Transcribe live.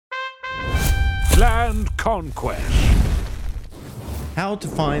Land Conquest. How to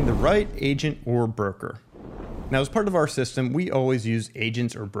find the right agent or broker. Now, as part of our system, we always use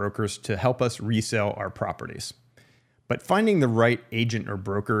agents or brokers to help us resell our properties. But finding the right agent or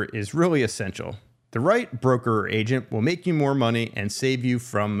broker is really essential. The right broker or agent will make you more money and save you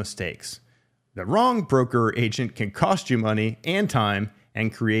from mistakes. The wrong broker or agent can cost you money and time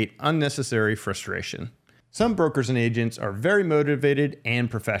and create unnecessary frustration. Some brokers and agents are very motivated and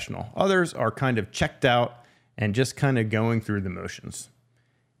professional. Others are kind of checked out and just kind of going through the motions.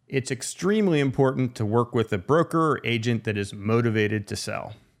 It's extremely important to work with a broker or agent that is motivated to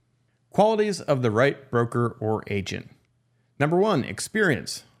sell. Qualities of the right broker or agent. Number 1,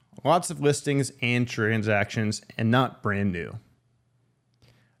 experience. Lots of listings and transactions and not brand new.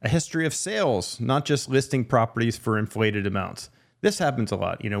 A history of sales, not just listing properties for inflated amounts. This happens a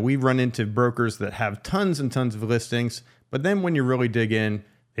lot. We run into brokers that have tons and tons of listings, but then when you really dig in,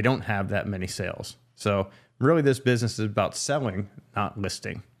 they don't have that many sales. So really this business is about selling, not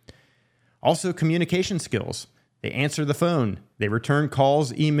listing. Also, communication skills. They answer the phone. They return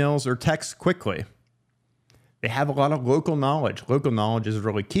calls, emails, or texts quickly. They have a lot of local knowledge. Local knowledge is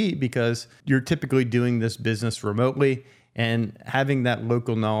really key because you're typically doing this business remotely, and having that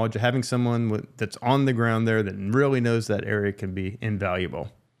local knowledge, having someone that's on the ground there that really knows that area can be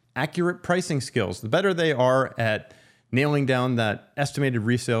invaluable. Accurate pricing skills. The better they are at nailing down that estimated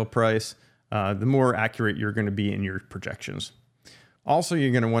resale price, the more accurate you're going to be in your projections. Also,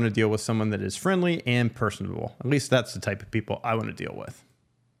 you're going to want to deal with someone that is friendly and personable. At least that's the type of people I want to deal with.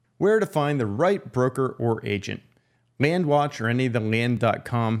 Where to find the right broker or agent. LandWatch or any of the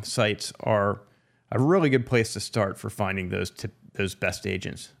land.com sites are a really good place to start for finding those best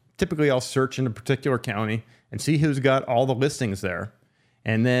agents. Typically, I'll search in a particular county and see who's got all the listings there.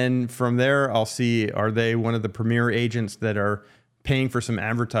 And then from there, I'll see, are they one of the premier agents that are paying for some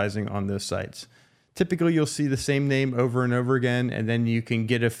advertising on those sites? Typically, you'll see the same name over and over again, and then you can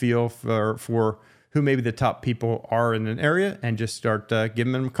get a feel for who maybe the top people are in an area and just start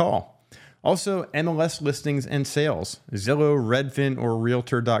giving them a call. Also, MLS listings and sales, Zillow, Redfin, or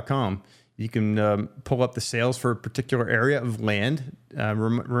Realtor.com. You can pull up the sales for a particular area of land.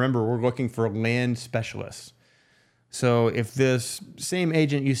 Remember, we're looking for land specialists. So if this same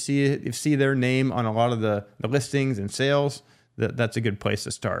agent you see their name on a lot of the listings and sales, that's a good place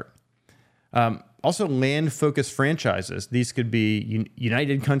to start. Also, land-focused franchises. These could be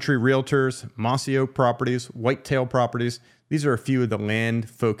United Country Realtors, Mossy Oak Properties, Whitetail Properties. These are a few of the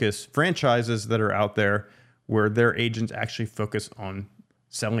land-focused franchises that are out there where their agents actually focus on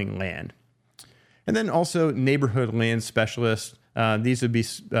selling land. And then also neighborhood land specialists. These would be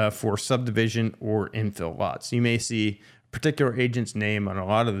for subdivision or infill lots. You may see a particular agent's name on a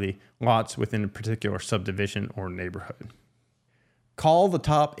lot of the lots within a particular subdivision or neighborhood. Call the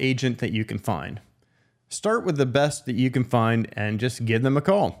top agent that you can find. Start with the best that you can find and just give them a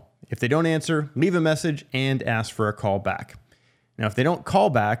call. If they don't answer, leave a message and ask for a call back. Now, if they don't call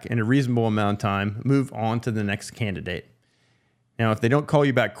back in a reasonable amount of time, move on to the next candidate. Now, if they don't call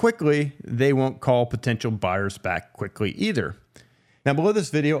you back quickly, they won't call potential buyers back quickly either. Now, below this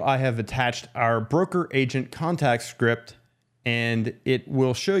video, I have attached our broker agent contact script, and it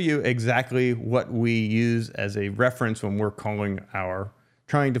will show you exactly what we use as a reference when we're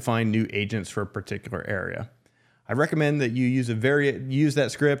trying to find new agents for a particular area. I recommend that you use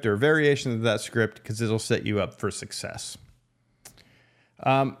that script or a variation of that script because it'll set you up for success.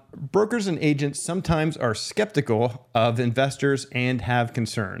 Brokers and agents sometimes are skeptical of investors and have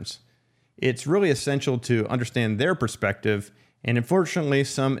concerns. It's really essential to understand their perspective, and unfortunately,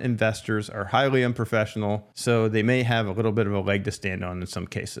 some investors are highly unprofessional, so they may have a little bit of a leg to stand on in some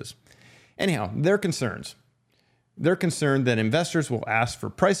cases. Anyhow, their concerns. They're concerned that investors will ask for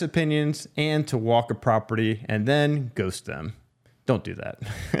price opinions and to walk a property and then ghost them. Don't do that.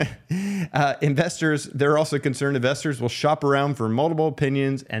 They're also concerned investors will shop around for multiple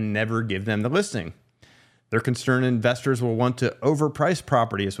opinions and never give them the listing. They're concerned investors will want to overprice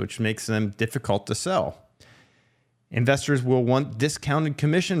properties, which makes them difficult to sell. Investors will want discounted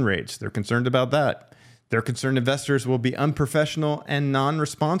commission rates. They're concerned about that. They're concerned investors will be unprofessional and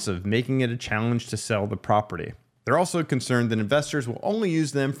non-responsive, making it a challenge to sell the property. They're also concerned that investors will only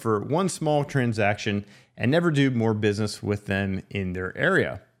use them for one small transaction and never do more business with them in their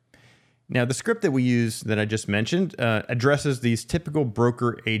area. Now, the script that we use that I just mentioned addresses these typical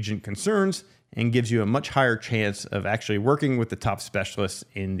broker agent concerns and gives you a much higher chance of actually working with the top specialists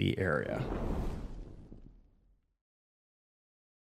in the area.